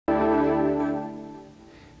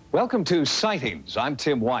Welcome to Sightings. I'm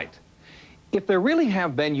Tim White. If there really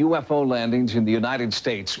have been UFO landings in the United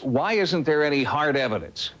States, why isn't there any hard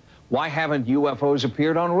evidence? Why haven't UFOs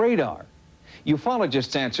appeared on radar?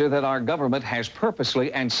 Ufologists answer that our government has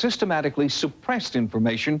purposely and systematically suppressed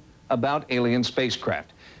information about alien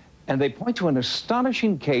spacecraft. And they point to an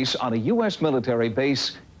astonishing case on a U.S. military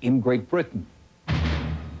base in Great Britain.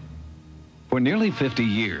 For nearly 50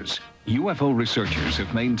 years, UFO researchers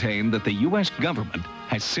have maintained that the U.S. government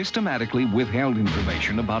has systematically withheld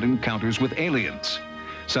information about encounters with aliens.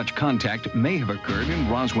 Such contact may have occurred in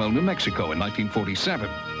Roswell, New Mexico in 1947.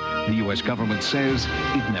 The U.S. government says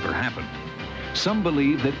it never happened. Some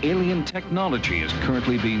believe that alien technology is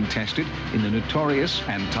currently being tested in the notorious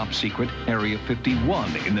and top-secret Area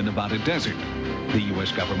 51 in the Nevada desert. The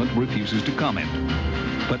U.S. government refuses to comment.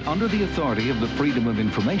 But under the authority of the Freedom of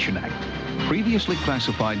Information Act, previously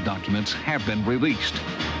classified documents have been released.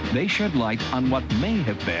 They shed light on what may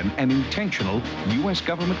have been an intentional U.S.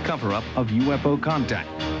 government cover-up of UFO contact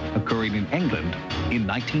occurring in England in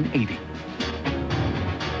 1980.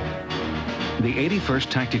 The 81st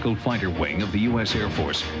Tactical Fighter Wing of the U.S. Air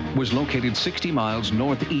Force was located 60 miles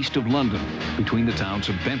northeast of London, between the towns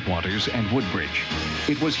of Bentwaters and Woodbridge.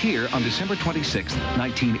 It was here on December 26,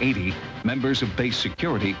 1980, members of base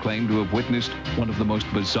security claimed to have witnessed one of the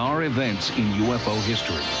most bizarre events in UFO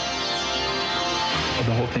history.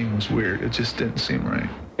 The whole thing was weird. It just didn't seem right.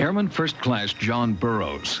 Airman First Class John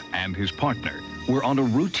Burroughs and his partner were on a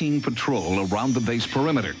routine patrol around the base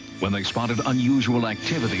perimeter when they spotted unusual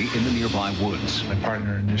activity in the nearby woods. My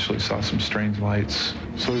partner initially saw some strange lights.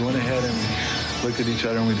 So we went ahead and looked at each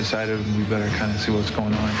other and we decided we better kind of see what's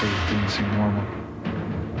going on because it didn't seem normal.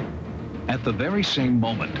 At the very same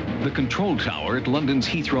moment, the control tower at London's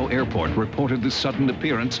Heathrow Airport reported the sudden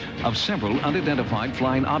appearance of several unidentified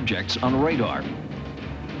flying objects on radar.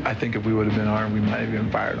 I think if we would have been armed, we might have been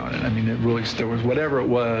fired on it. I mean, it really, there was, whatever it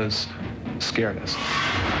was, scared us.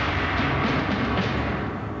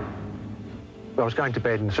 I was going to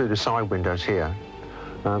bed and through the side windows here,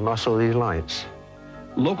 I saw these lights.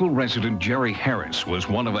 Local resident Jerry Harris was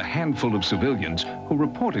one of a handful of civilians who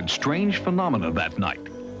reported strange phenomena that night.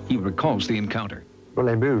 He recalls the encounter. Well,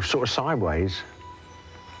 they moved sort of sideways,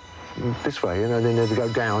 this way, you know, then they'd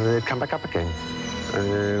go down and they'd come back up again.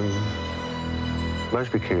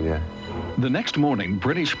 Most peculiar. The next morning,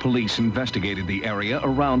 British police investigated the area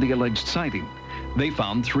around the alleged sighting. They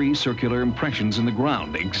found 3 circular impressions in the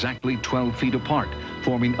ground, exactly 12 feet apart,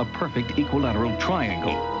 forming a perfect equilateral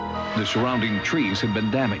triangle. The surrounding trees had been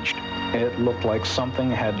damaged. It looked like something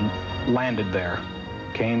had landed there,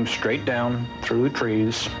 came straight down through the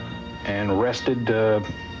trees and rested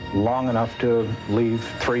long enough to leave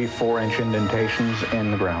 3-4-inch indentations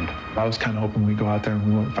in the ground. I was kind of hoping we'd go out there and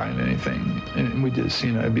we wouldn't find anything. And we just,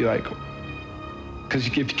 you know, it'd be like, because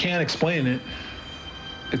if you can't explain it,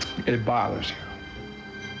 it bothers you.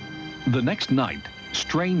 The next night,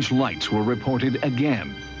 strange lights were reported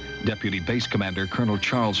again. Deputy Base Commander Colonel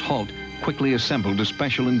Charles Halt quickly assembled a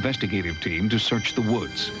special investigative team to search the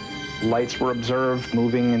woods. Lights were observed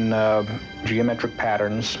moving in geometric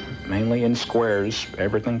patterns, mainly in squares,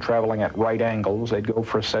 everything traveling at right angles. They'd go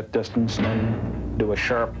for a set distance and then do a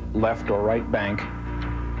sharp left or right bank.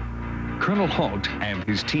 Colonel Halt and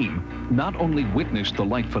his team not only witnessed the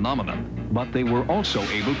light phenomenon, but they were also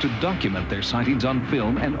able to document their sightings on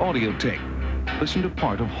film and audio tape. Listen to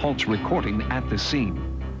part of Halt's recording at the scene.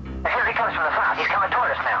 Here he comes from the south. He's coming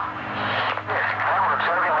toward us now. Yes, now we're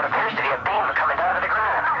observing what appears to be a beam coming down to the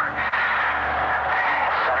ground.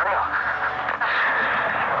 It's unreal.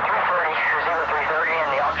 330, 0330, and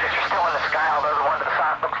the objects are still in the sky, although the one to the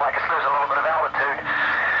south looks like it's losing a little bit of altitude.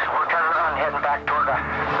 We're turning around and heading back toward the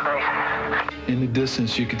base. In the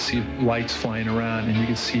distance, you could see lights flying around, and you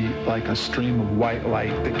could see like a stream of white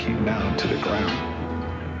light that came down to the ground.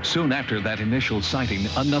 Soon after that initial sighting,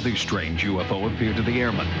 another strange UFO appeared to the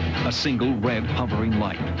airmen, a single red hovering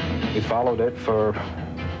light. We followed it for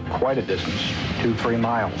quite a distance, 2-3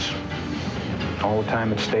 miles. All the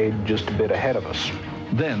time it stayed just a bit ahead of us.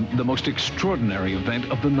 Then the most extraordinary event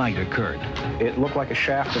of the night occurred. It looked like a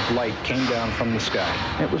shaft of light came down from the sky.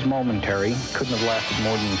 It was momentary, couldn't have lasted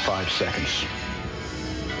more than 5 seconds.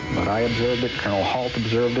 But I observed it, Colonel Halt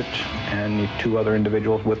observed it, and the 2 other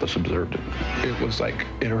individuals with us observed it. It was like,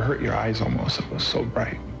 it hurt your eyes almost. It was so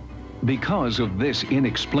bright. Because of this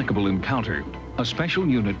inexplicable encounter, a special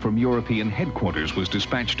unit from European headquarters was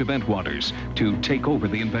dispatched to Bentwaters to take over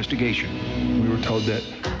the investigation. We were told that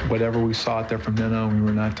whatever we saw out there from then on, we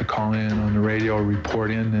were not to call in on the radio or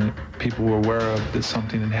report in, that people were aware of that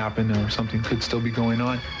something had happened or something could still be going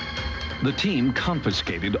on. The team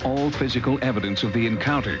confiscated all physical evidence of the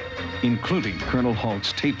encounter, including Colonel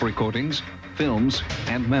Halt's tape recordings, films,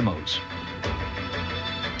 and memos.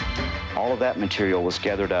 All of that material was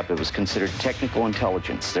gathered up. It was considered technical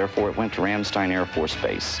intelligence. Therefore, it went to Ramstein Air Force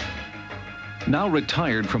Base. Now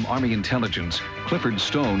retired from Army intelligence, Clifford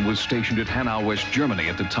Stone was stationed at Hanau, West Germany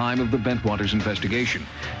at the time of the Bentwaters investigation.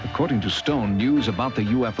 According to Stone, news about the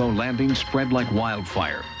UFO landing spread like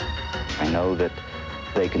wildfire. I know that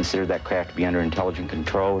they considered that craft to be under intelligent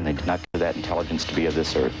control, and they did not consider that intelligence to be of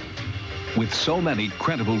this earth. With so many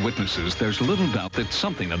credible witnesses, there's little doubt that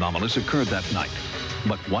something anomalous occurred that night.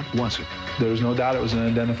 But what was it? There's no doubt it was an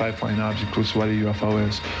unidentified flying object, which is what a UFO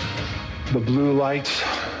is. The blue lights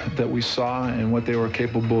that we saw and what they were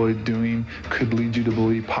capable of doing could lead you to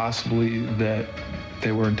believe possibly that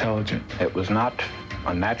they were intelligent. It was not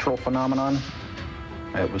a natural phenomenon.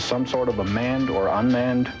 It was some sort of a manned or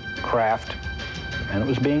unmanned craft, and it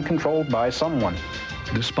was being controlled by someone.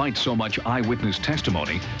 Despite so much eyewitness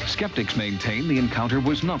testimony, skeptics maintain the encounter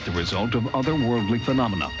was not the result of otherworldly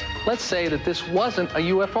phenomena. Let's say that this wasn't a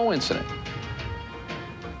UFO incident.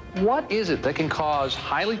 What is it that can cause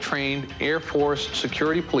highly trained Air Force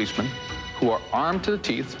security policemen who are armed to the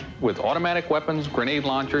teeth with automatic weapons, grenade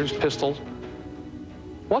launchers, pistols,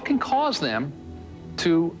 what can cause them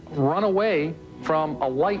to run away from a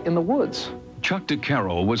light in the woods? Chuck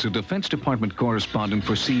DeCaro was a Defense Department correspondent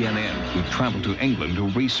for CNN who traveled to England to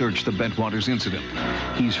research the Bentwaters incident.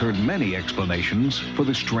 He's heard many explanations for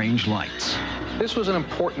the strange lights. This was an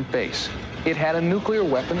important base. It had a nuclear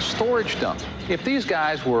weapons storage dump. If these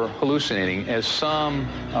guys were hallucinating, as some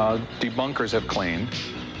debunkers have claimed,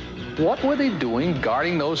 what were they doing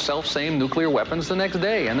guarding those self-same nuclear weapons the next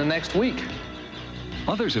day and the next week?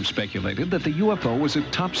 Others have speculated that the UFO was a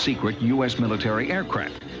top-secret U.S. military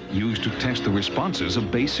aircraft used to test the responses of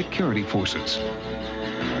base security forces.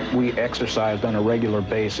 We exercised on a regular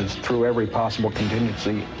basis through every possible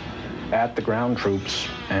contingency at the ground troops,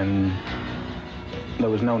 and there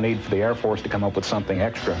was no need for the Air Force to come up with something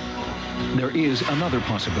extra. There is another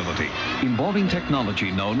possibility involving technology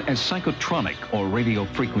known as psychotronic or radio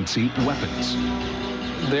frequency weapons.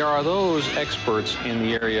 There are those experts in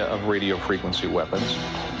the area of radio frequency weapons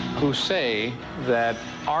who say that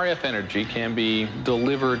RF energy can be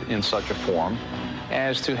delivered in such a form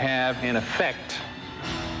as to have an effect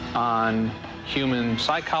on human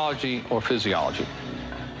psychology or physiology.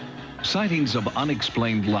 Sightings of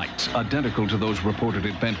unexplained lights identical to those reported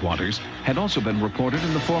at Bentwaters had also been reported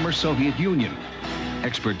in the former Soviet Union.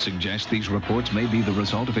 Experts suggest these reports may be the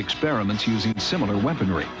result of experiments using similar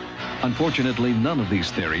weaponry. Unfortunately, none of these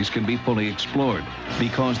theories can be fully explored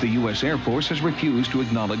because the U.S. Air Force has refused to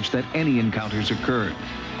acknowledge that any encounters occurred.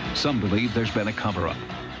 Some believe there's been a cover-up.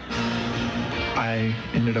 I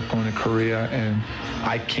ended up going to Korea, and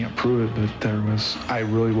I can't prove it, but I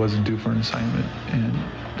really wasn't due for an assignment, and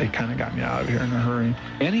they kind of got me out of here in a hurry.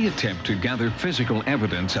 Any attempt to gather physical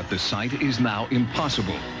evidence at the site is now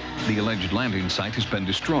impossible. The alleged landing site has been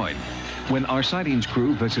destroyed. When our sightings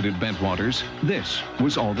crew visited Bentwaters, this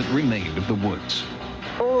was all that remained of the woods.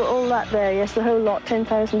 All that there, yes, the whole lot,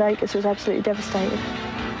 10,000 acres, was absolutely devastated.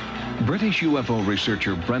 British UFO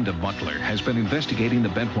researcher Brenda Butler has been investigating the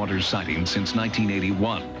Bentwaters sighting since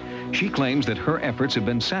 1981. She claims that her efforts have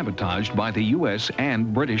been sabotaged by the U.S.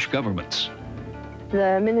 and British governments.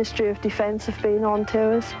 The Ministry of Defence have been on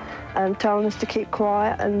to us and telling us to keep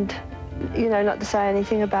quiet and, you know, not to say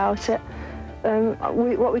anything about it.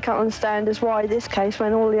 What we can't understand is why this case,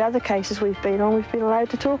 when all the other cases we've been on, we've been allowed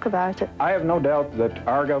to talk about it. I have no doubt that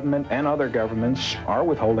our government and other governments are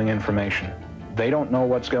withholding information. They don't know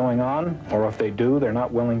what's going on, or if they do, they're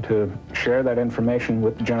not willing to share that information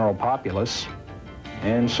with the general populace.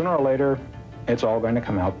 And sooner or later, it's all going to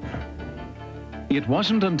come out. It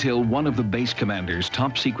wasn't until one of the base commander's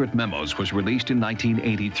top-secret memos was released in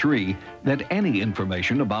 1983 that any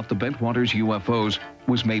information about the Bentwaters UFOs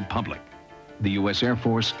was made public. The U.S. Air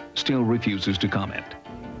Force still refuses to comment.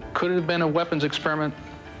 Could it have been a weapons experiment?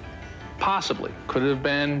 Possibly. Could it have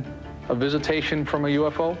been a visitation from a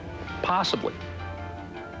UFO? Possibly.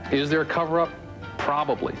 Is there a cover-up?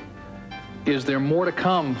 Probably. Is there more to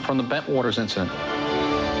come from the Bentwaters incident?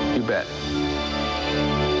 You bet.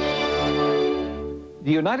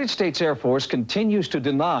 The United States Air Force continues to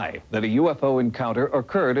deny that a UFO encounter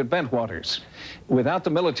occurred at Bentwaters. Without the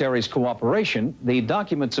military's cooperation, the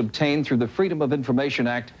documents obtained through the Freedom of Information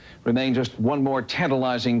Act remain just one more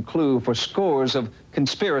tantalizing clue for scores of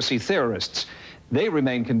conspiracy theorists. They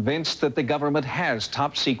remain convinced that the government has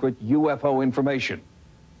top-secret UFO information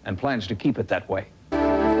and plans to keep it that way.